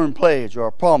firm pledge or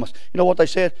a promise. You know what they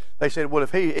said? They said, well,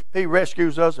 if he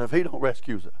rescues us, or if He don't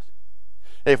rescue us,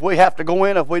 if we have to go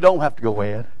in, if we don't have to go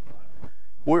in,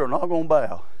 we are not going to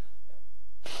bow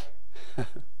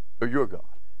to your God.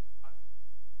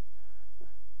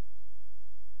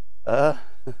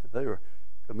 They were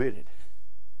committed.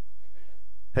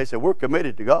 They said, we're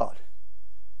committed to God.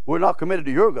 We're not committed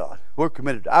to your God. We're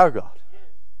committed to our God.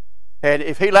 And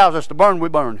if He allows us to burn, we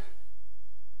burn.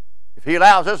 If He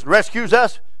allows us and rescues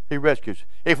us, He rescues.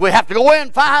 If we have to go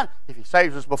in, fine. If He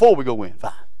saves us before we go in,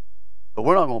 fine. But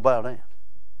we're not going to bow down.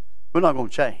 We're not going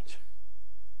to change.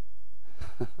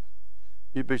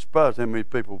 You'd be surprised how many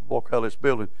people walk out of this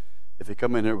building if they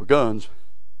come in here with guns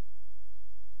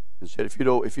and said,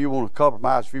 if you want to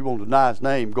compromise, if you want to deny His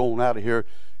name, going out of here,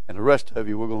 and the rest of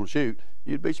you we're going to shoot.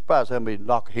 You'd be surprised how many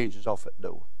knock the hinges off that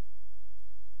door.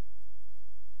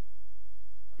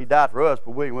 He died for us,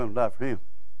 but we ain't willing to die for Him.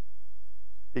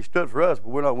 He stood for us, but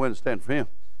we're not willing to stand for Him.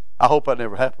 I hope that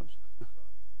never happens.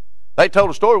 They told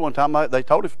a story one time. They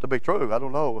told it to be true. I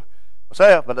don't know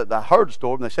myself, but I heard the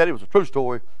story, and they said it was a true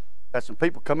story. That some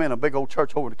people come in a big old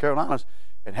church over in the Carolinas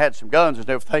and had some guns and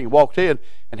everything, and walked in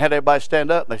and had everybody stand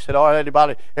up. And they said, all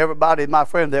right, everybody, my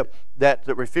friend that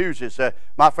refuses,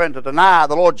 my friend, to deny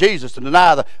the Lord Jesus, to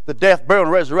deny the death, burial,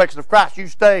 and resurrection of Christ, you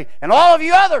stay. And all of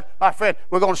you others, my friend,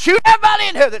 we're going to shoot everybody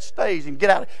in here that stays and get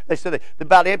out. They said they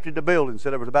about emptied the building.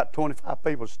 Said there was about 25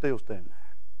 people still standing there.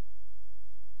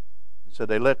 Said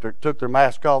they took their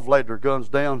mask off, laid their guns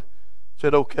down,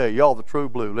 said, okay, y'all the true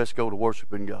blue, let's go to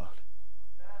worshiping God.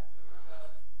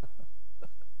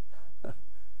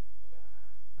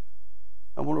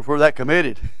 I wonder if we're that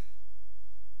committed.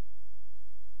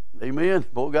 Amen.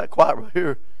 Boy, we got quiet right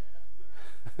here.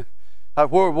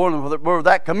 We're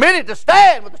that committed to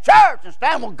stand with the church and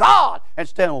stand with God and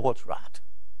stand with what's right.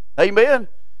 Amen.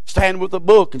 Stand with the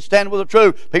book and stand with the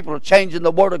truth. People are changing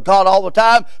the Word of God all the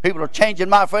time. People are changing,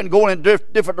 my friend, going in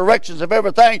different directions of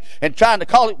everything and trying to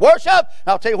call it worship. And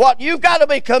I'll tell you what, you've got to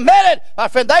be committed. My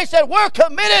friend, they said we're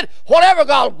committed. Whatever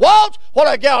God wants,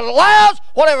 whatever God allows,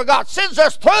 whatever God sends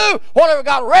us through, whatever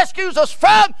God rescues us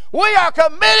from, we are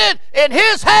committed in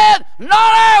His hand, not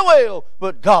our will,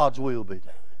 but God's will be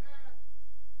done.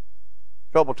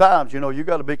 Troubled times, you've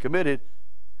got to be committed.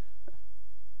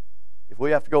 If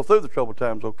we have to go through the troubled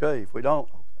times, okay. If we don't,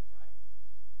 okay.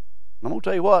 I'm going to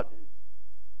tell you what.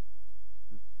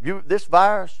 This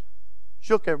virus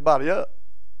shook everybody up.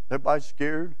 Everybody's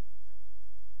scared.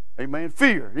 Amen.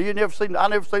 Fear. I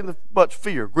never seen much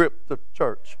fear grip the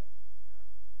church.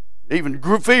 Even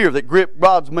fear that gripped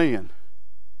God's men.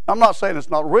 I'm not saying it's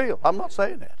not real. I'm not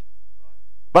saying that.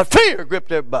 But fear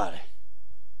gripped everybody.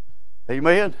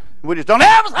 Amen. We just done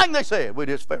everything they said. We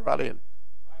just fell right in.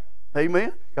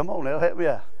 Amen. Come on now, help me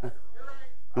out.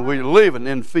 And we're living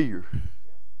in fear.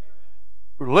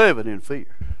 We're living in fear.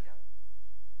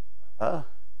 I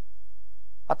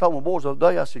told my boys the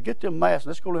other day, I said, get them masks.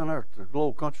 Let's go down there to the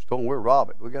little country store and we'll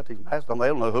rob it. We got these masks on. They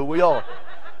don't know who we are.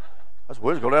 I said,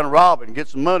 we'll just go down and rob it and get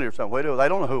some money or something. They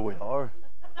don't know who we are.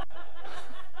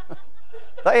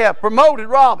 They have promoted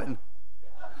robbing.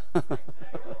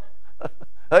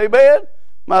 Amen.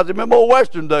 Might remember old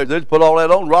Western days. They just put all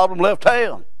that on, robbed them, left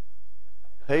town.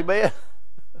 Amen.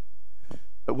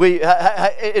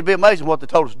 It'd be amazing what they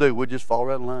told us to do. We'd just fall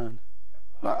right in line.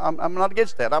 I'm not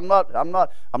against that. I'm not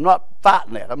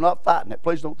fighting that. I'm not fighting that.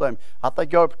 Please don't think me. I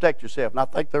think you ought to protect yourself, and I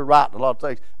think they're right in a lot of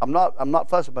things. I'm not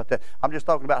fussing about that. I'm just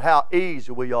talking about how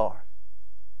easy we are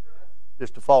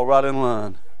just to fall right in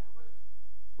line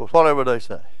with whatever they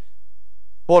say,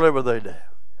 whatever they do.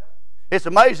 It's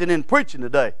amazing in preaching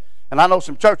today, and I know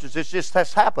some churches this just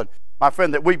has happened. My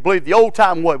friend, that we believe the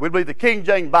old-time way. We believe the King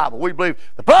James Bible. We believe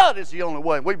the blood is the only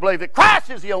way. We believe that Christ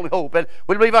is the only hope. And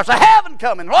we believe there's a heaven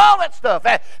coming and all that stuff.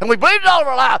 And we believe it all of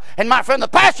our life. And my friend, the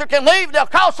pastor can leave and they'll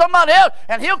call somebody else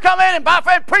and he'll come in and, my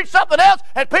friend, preach something else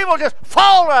and people just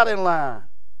fall right in line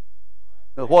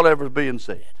with whatever's being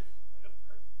said.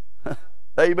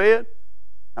 Amen?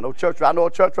 I know a church right now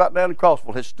in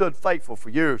Crossville has stood faithful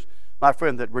for years. my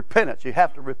friend, that repentance, you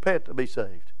have to repent to be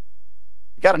saved.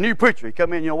 You got a new preacher. He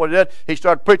come in, you know what he did? He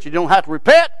started preaching. You don't have to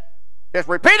repent. Just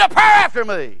repeat a prayer after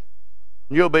me,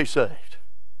 and you'll be saved.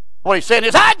 What he's saying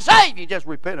is, I can save you. Just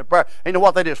repent a prayer. And you know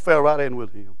what? They just fell right in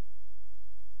with him.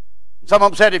 Some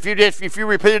of them said, if you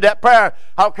repeated that prayer,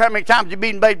 I don't care how many times you've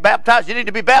been made baptized, you need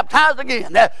to be baptized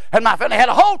again. And my friend, they had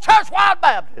a whole church-wide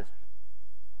baptism.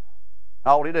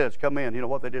 All he did is come in. You know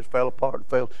what? They just fell apart and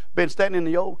fell. Been standing in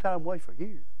the old-time way for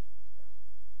years.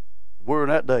 We're in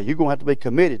that day. You're going to have to be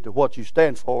committed to what you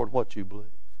stand for and what you believe.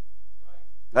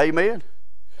 Amen?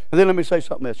 And then let me say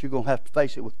something else. You're going to have to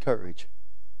face it with courage.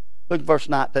 Look at verse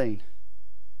 19.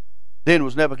 Then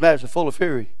was Nebuchadnezzar full of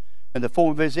fury, and the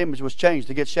form of his image was changed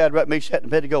to get Shadrach, Meshach, and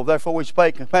Abednego. Therefore he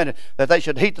spake and commanded that they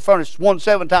should heat the furnace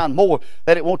 17 times more,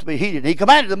 that it won't to be heated. And he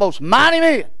commanded the most mighty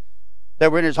men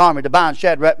that were in his army to bind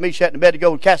Shadrach, Meshach, and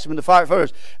Abednego and cast them in the fire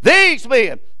furnace. These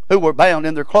men, who were bound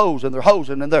in their clothes and their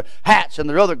hosen and their hats and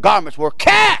their other garments, were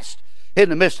cast in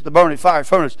the midst of the burning fire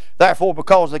furnace. Therefore,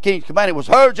 because the king's commandment was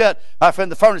heard yet, my friend,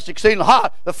 the furnace exceedingly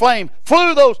hot, the flame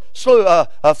fire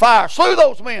slew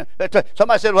those men.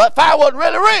 Somebody said, well, that fire wasn't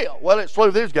really real. Well, it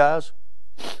slew these guys.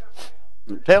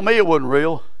 Tell me it wasn't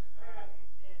real.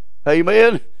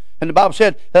 Amen. And the Bible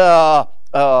said,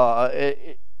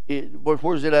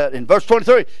 where is it at? In verse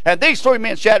 23. And these three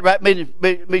men, Shadrach,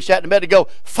 Meshach, and Abednego,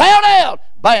 fell down,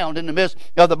 bound in the midst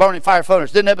of the burning fire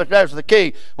furnace. Then Nebuchadnezzar the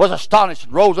king was astonished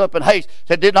and rose up in haste,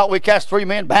 said, did not we cast three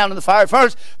men bound in the fire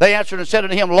furnace? They answered and said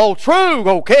unto him, lo, true,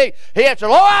 O king. He answered,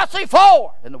 lo, I see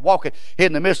four, and walking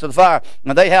in the midst of the fire,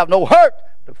 and they have no hurt.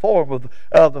 The form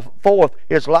of the fourth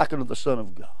is like unto the Son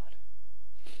of God.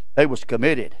 They was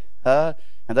committed, and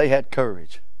they had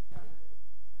courage.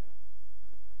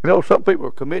 You know, some people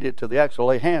are committed to the actual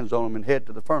lay hands on them and head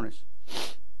to the furnace.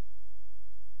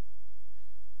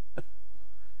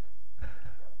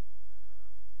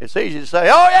 It's easy to say,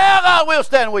 oh yeah, God, we'll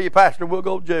stand with you, Pastor. We'll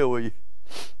go to jail with you.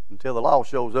 Until the law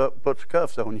shows up and puts the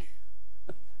cuffs on you.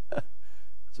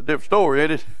 It's a different story,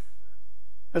 isn't it?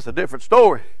 It's a different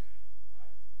story.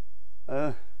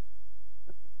 Come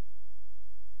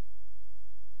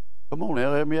on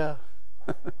now, help me out.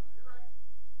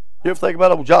 You ever think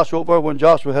about old Joshua over when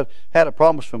Joshua had a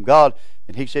promise from God,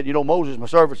 and he said, you know, Moses, my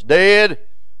servant's dead.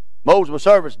 Moses, my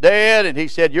servant's dead. And he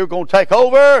said, you're going to take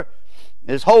over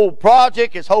this whole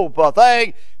project, this whole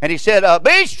thing. And he said,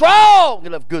 be strong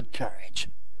and of good courage.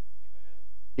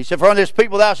 He said, for unto this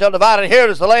people thou shalt divide and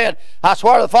inherit the land. I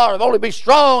swear to the Father, if only be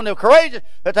strong and courageous,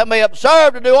 that they may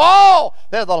observe to do all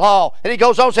that is the law. And he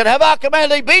goes on and said, have I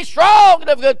commanded thee, be strong and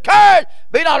of good courage,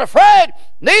 be not afraid,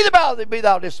 neither be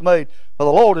thou dismayed. For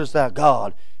the Lord is thy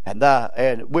God, and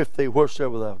with thee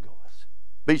wheresoever thou goest.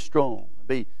 Be strong,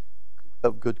 be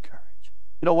of good courage.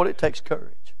 You know what? It takes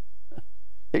courage.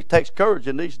 It takes courage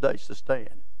in these days to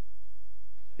stand.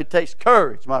 It takes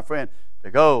courage, my friend, to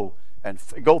go and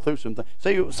go through some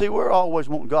things. See, we're always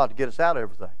wanting God to get us out of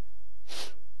everything.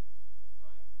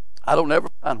 I don't ever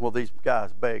find where these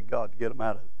guys beg God to get them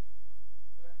out of it.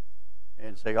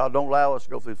 And say, God, don't allow us to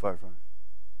go through the fire furnace.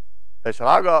 They said,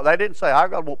 our God, they didn't say, our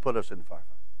God won't put us in the fire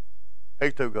furnace.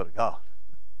 He's too good to God.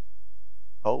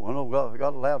 Oh, well, no,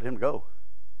 God allowed him to go.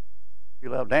 He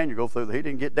allowed Daniel to go through. He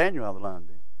didn't get Daniel out of the line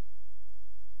then.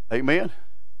 Amen?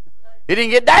 He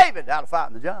didn't get David out of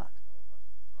fighting the giant.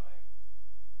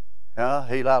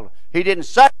 He didn't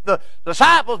save the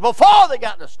disciples before they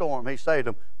got in the storm. He saved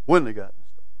them when they got in the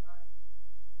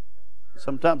storm.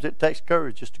 Sometimes it takes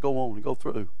courage just to go on and go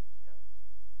through.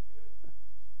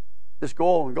 Just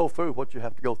go on and go through what you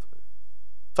have to go through.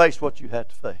 Face what you have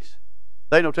to face.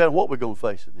 They ain't no telling what we're going to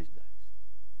face in these days.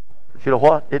 But you know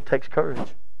what? It takes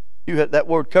courage. You had that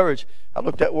word courage. I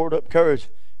looked that word up, courage,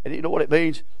 and you know what it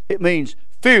means? It means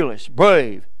fearless,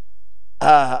 brave,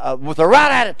 with the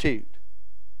right attitude.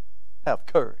 Have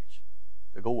courage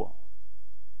to go on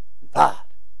and fight.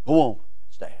 Go on,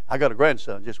 stand. I got a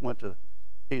grandson. Just went to.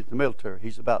 He's in the military.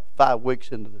 He's about 5 weeks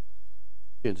into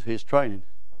his training.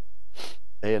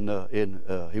 And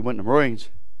he went in the Marines,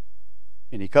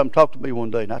 and he come talk to me one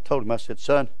day, and I told him, I said,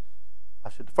 son, I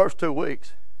said, the first 2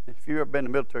 weeks, if you've ever been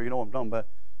in the military, you know what I'm talking about.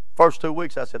 First 2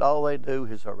 weeks, I said, all they do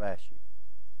is harass you.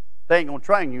 They ain't going to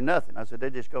train you nothing. I said, they're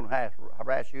just going to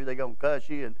harass you. They're going to cuss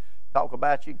you and talk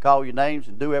about you, call your names,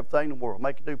 and do everything in the world.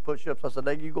 Make you do push-ups. I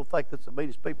said, you going to think that's the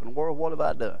meanest people in the world? What have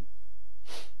I done?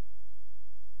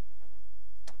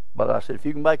 But I said, if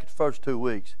you can make it the first 2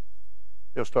 weeks,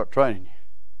 they'll start training you.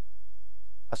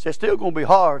 I said, it's still going to be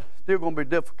hard, still going to be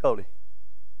difficulty.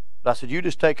 But I said, you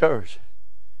just take courage.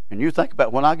 And you think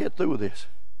about when I get through with this.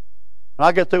 When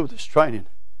I get through with this training,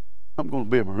 I'm going to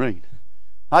be a Marine.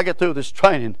 When I get through with this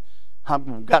training,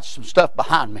 I've got some stuff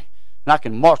behind me. and I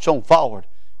can march on forward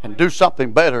and do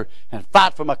something better and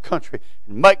fight for my country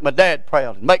and make my dad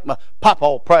proud and make my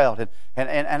papa proud. And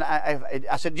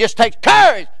I said, just takes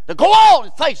courage to go on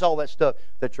and face all that stuff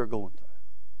that you're going through.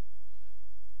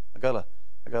 I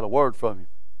got a word from him.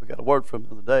 We got a word from him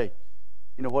the other day.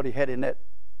 You know what he had in that?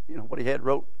 You know what he had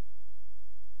wrote?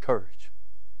 Courage.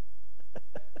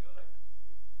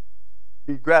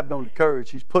 He grabbed on the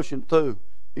courage. He's pushing through.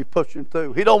 He's pushing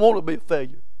through. He don't want to be a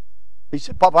failure. He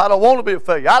said, Papa, I don't want to be a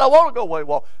failure. I don't want to go away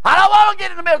walk. I don't want to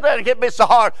get in the middle there and get me so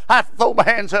hard I have to throw my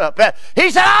hands up. He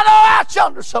said, I know out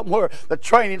yonder somewhere the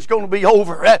training's going to be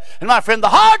over. And my friend, the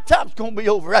hard time's going to be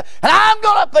over. And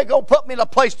they're going to put me in a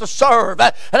place to serve.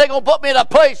 And they're going to put me in a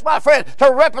place, my friend,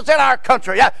 to represent our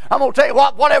country. I'm going to tell you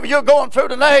what, whatever you're going through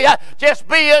today, just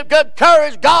be in good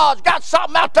courage. God's got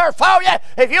something out there for you.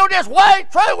 If you just wade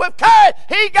through with courage,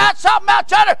 He got something out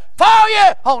there for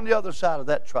you on the other side of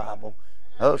that tribal.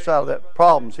 The other side of that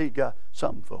problems, He got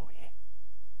something for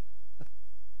you.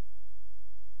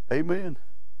 Amen.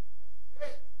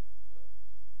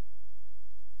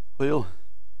 Well,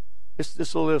 this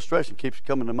little illustration keeps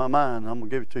coming to my mind. I'm going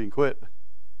to give it to you and quit.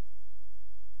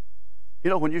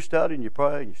 You know, when you study and you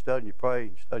pray and you study and you pray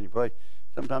and you study and you pray,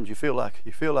 sometimes you feel like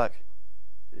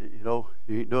you know,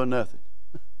 you ain't doing nothing.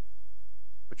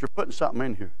 But you're putting something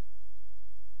in here.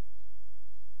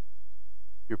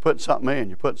 You're putting something in.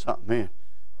 You're putting something in.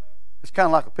 It's kind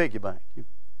of like a piggy bank.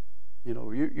 You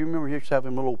know, you remember you used to have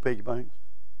them little piggy banks?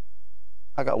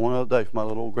 I got one the other day for my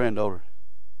little old granddaughter.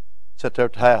 Sat there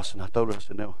at the house, and I told her, I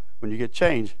said, now, when you get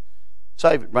change,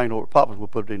 save it, bring it over to Papa, and we'll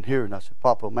put it in here. And I said,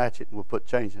 Papa will match it, and we'll put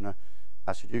change in there.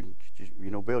 I said, you can just,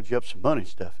 you know, build you up some money and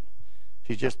stuff.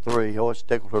 She's just 3. Oh, it's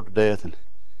tickled her to death. And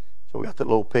so we got that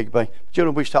little piggy bank. But you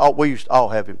know, we used to all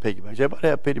have them piggy banks. Everybody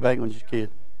have a piggy bank when you was a kid?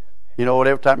 You know what,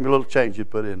 every time your little change you'd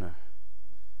put in there.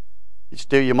 You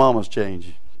steal your mama's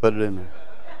change, put it in there.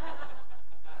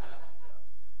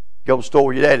 Go to the store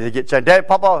with your daddy to get change. Daddy,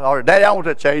 Papa, or Daddy, I want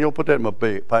that change. Don't put that in my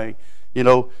big bank. You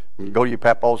know, go to your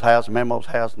papa's house and mama's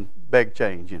house and beg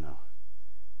change, you know.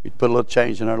 You'd put a little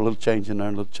change in there, a little change in there,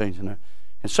 a little change in there.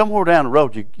 And somewhere down the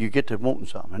road, you get to wanting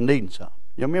something and needing something.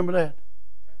 You remember that?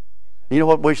 You know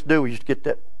what we used to do? We used to get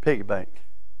that piggy bank.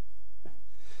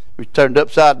 We turned it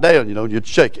upside down, you know, and you'd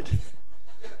shake it.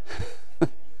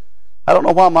 I don't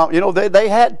know why Mom, you know, they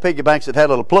had piggy banks that had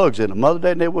little plugs in them. Mother,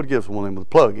 Dad, they would give us one of them with a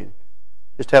plug in it.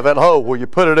 Just have that hole where you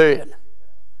put it in.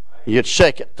 You'd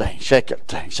shake it thing, shake it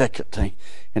thing, shake it thing.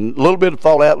 And a little bit would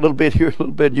fall out, a little bit here, a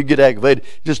little bit, you get aggravated.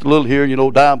 Just a little here, you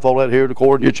know, dime fall out here, the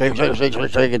cord, and you shake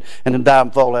it, and then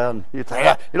dime fall out. And you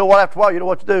think, you know what, after a while, you know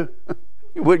what to do?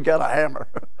 You wouldn't got a hammer.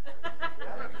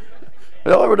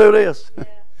 Y'all ever do this?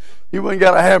 You wouldn't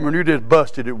got a hammer and you just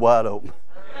busted it wide open.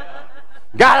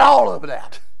 Got all of it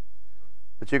out.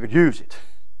 But you could use it.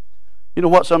 You know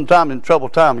what? Sometimes in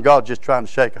troubled times, God's just trying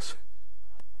to shake us.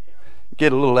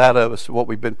 Get a little out of us what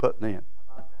we've been putting in.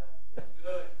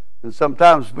 And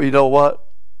sometimes, you know what?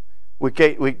 We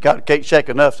can't shake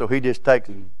enough, so He just takes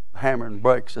a hammer and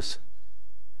breaks us.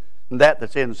 And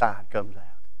that's inside comes out.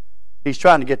 He's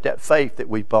trying to get that faith that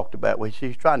we talked about.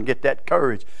 He's trying to get that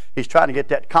courage. He's trying to get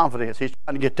that confidence. He's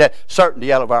trying to get that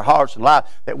certainty out of our hearts and life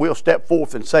that we'll step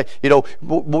forth and say, you know,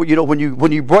 when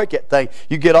you break that thing,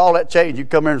 you get all that change. You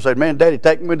come here and say, man, Daddy,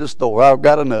 take me to the store. I've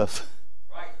got enough.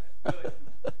 Right.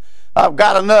 I've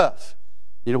got enough.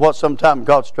 You know what? Sometimes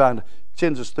God's trying to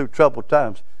send us through troubled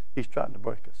times. He's trying to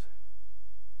break us.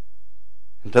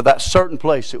 And to that certain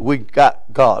place that we've got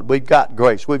God, we've got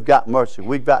grace, we've got mercy,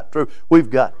 we've got truth, we've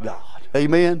got God.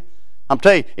 Amen? I'm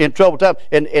telling you, in troubled times,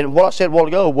 and what I said a while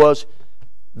ago was,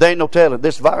 there ain't no telling,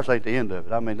 this virus ain't the end of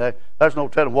it. I mean, there's no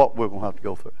telling what we're going to have to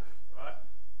go through.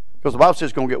 Because the Bible says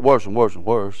it's going to get worse and worse and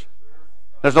worse.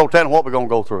 There's no telling what we're going to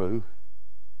go through.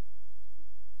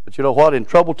 But you know what? In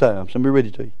troubled times, let me read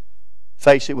it to you.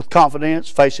 Face it with confidence,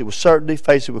 face it with certainty,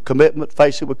 face it with commitment,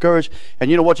 face it with courage. And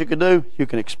you know what you can do? You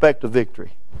can expect a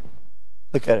victory.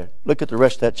 Look at it. Look at the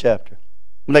rest of that chapter.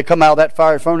 When they come out of that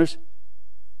fiery furnace,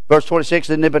 verse 26,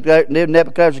 then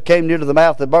Nebuchadnezzar came near to the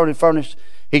mouth of the burning furnace.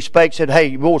 He spake, said,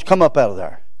 hey, boys, come up out of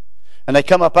there. And they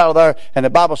come up out of there, and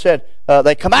the Bible said,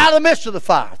 they come out of the midst of the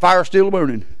fire. Fire still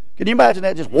burning. Can you imagine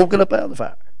that? Just walking up out of the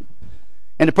fire.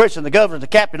 And the prince and the governor, the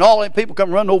captain, all them people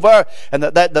come running over, and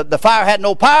the fire had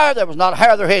no power. There was not a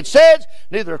hair of their head singed.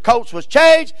 Neither their coats was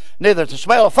changed, neither the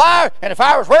smell of fire. And the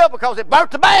fire was real because it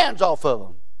burnt the bands off of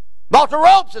them. Brought the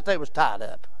ropes that they was tied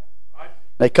up.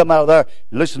 They come out of there,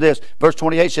 and listen to this. Verse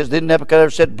 28 says, Then Nebuchadnezzar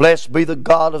said, Blessed be the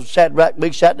God of Shadrach,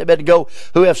 Meshach, and Abednego,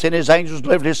 who have sent his angels,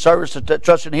 delivered his servants to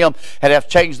trust in him, and have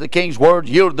changed the king's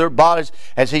words, yielded their bodies,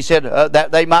 as he said,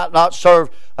 that they might not serve,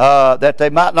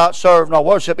 nor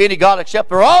worship any God except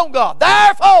their own God.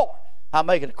 Therefore, I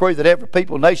make a decree that every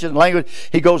people, nation, and language,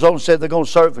 he goes on and said they're going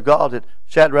to serve the God that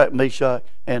Shadrach, Meshach,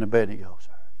 and Abednego serves.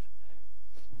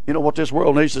 You know what this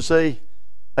world needs to see?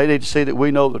 They need to see that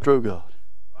we know the true God.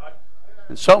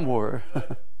 And somewhere,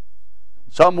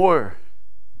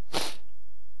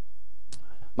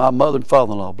 my mother and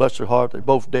father-in-law, bless their heart, they're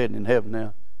both dead and in heaven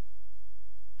now.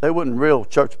 They weren't real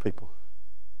church people.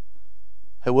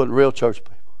 They weren't real church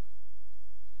people.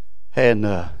 And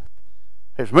they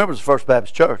was members of the First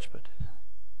Baptist Church, but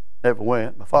never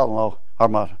went. My father-in-law,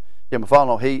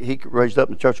 he raised up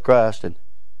in the Church of Christ,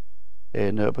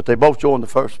 but they both joined the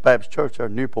First Baptist Church there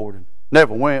in Newport, and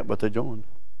never went, but they joined.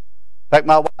 In fact,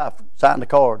 my wife signed the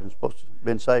card and was supposed to have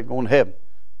been saved, going to heaven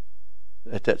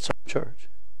at that same church.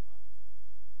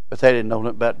 But they didn't know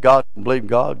nothing about God, didn't believe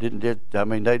God,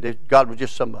 God was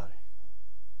just somebody.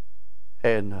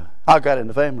 And I got in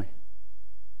the family.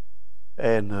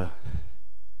 And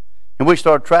we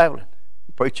started traveling,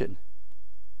 preaching.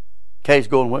 Kay's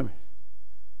going with me.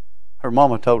 Her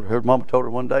mama told her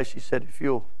one day, she said, if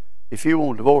you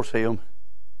want to divorce him,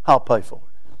 I'll pay for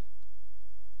it.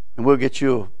 And we'll get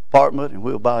you an apartment and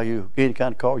we'll buy you any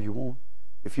kind of car you want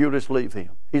if you'll just leave him.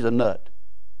 He's a nut.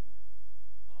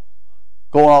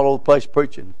 Going all over the place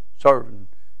preaching, serving,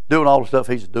 doing all the stuff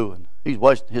he's doing. He's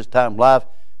wasting his time in life.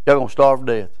 You're going to starve to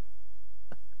death.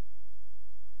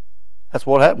 That's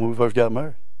what happened when we first got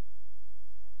married.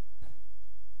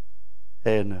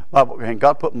 And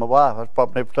God put my wife, I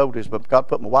probably never told this, but God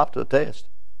put my wife to the test.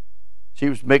 She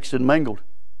was mixed and mingled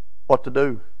what to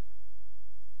do.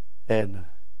 And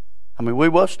we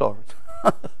was starving.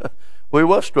 We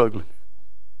was struggling.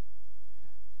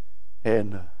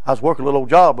 And I was working a little old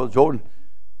job, Brother Jordan,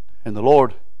 and the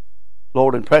Lord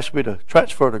impressed me to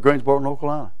transfer to Greensboro, North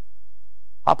Carolina.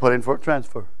 I put in for a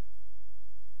transfer.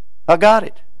 I got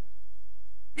it.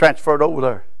 Transferred over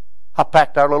there. I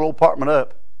packed our little apartment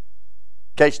up.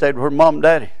 Kay stayed with her mom and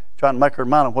daddy, trying to make her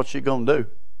mind on what she's going to do.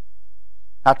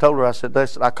 I told her, I said,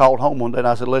 listen, I called home one day and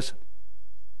I said, listen,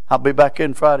 I'll be back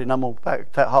in Friday and I'm going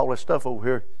to haul this stuff over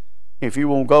here. If you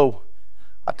won't go,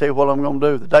 I tell you what I'm going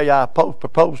to do. The day I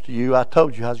proposed to you, I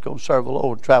told you I was going to serve the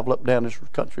Lord and travel up and down this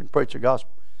country and preach the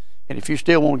gospel. And if you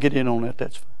still want to get in on that,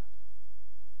 that's fine.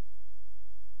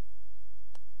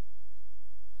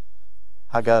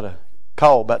 I got a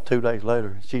call about 2 days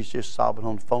later. She's just sobbing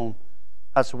on the phone.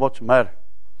 I said, what's the matter?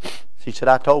 She said,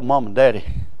 I told Mom and Daddy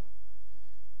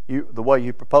the way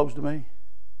you proposed to me.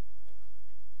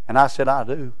 And I said, I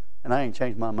do. And I ain't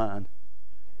changed my mind.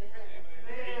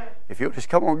 If you'll just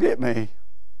come on and get me.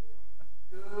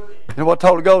 You know what the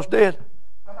Holy Ghost did?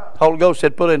 The Holy Ghost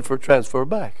said, put in for a transfer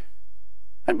back.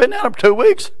 I hadn't been down there for 2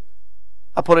 weeks.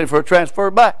 I put in for a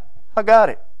transfer back. I got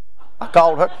it. I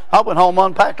called her. I went home,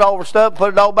 unpacked all her stuff,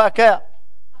 put it all back out.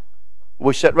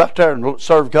 We sat right there and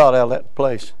served God out of that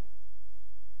place.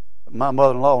 My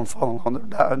mother-in-law and father-in-law on their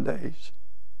dying days.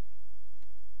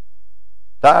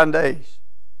 Dying days.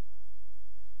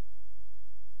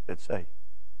 They'd say,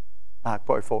 Mike,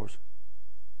 pray for us.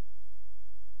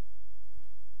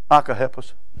 Mike will help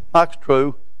us. Mike's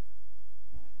true.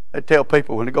 They'd tell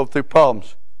people when they go through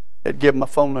problems, they'd give them my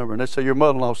phone number and they'd say, your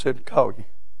mother-in-law said to call you.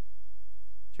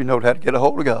 You know how to get a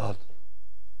hold of God.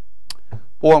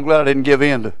 Boy, I'm glad I didn't give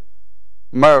in to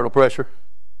marital pressure.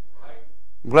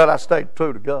 I'm glad I stayed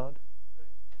true to God.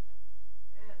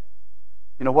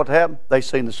 You know what happened? They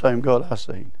seen the same God I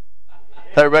seen.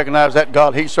 They recognize that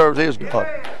God He serves is God.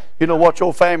 You know what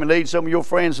your family needs, some of your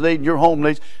friends need, and your home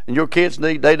needs, and your kids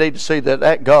need? They need to see that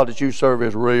that God that you serve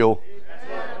is real.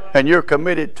 And you're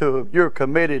committed to Him. You're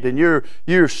committed, and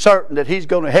you're certain that He's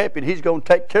going to help you and He's going to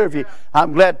take care of you.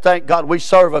 I'm glad, thank God, we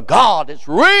serve a God that's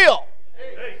real.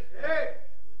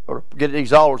 Or get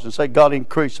these altars and say, God,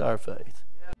 increase our faith.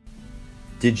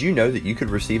 Did you know that you could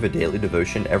receive a daily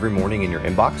devotion every morning in your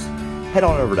inbox? Head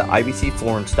on over to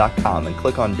ibcflorence.com and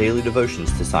click on Daily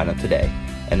Devotions to sign up today.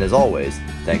 And as always,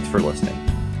 thanks for listening.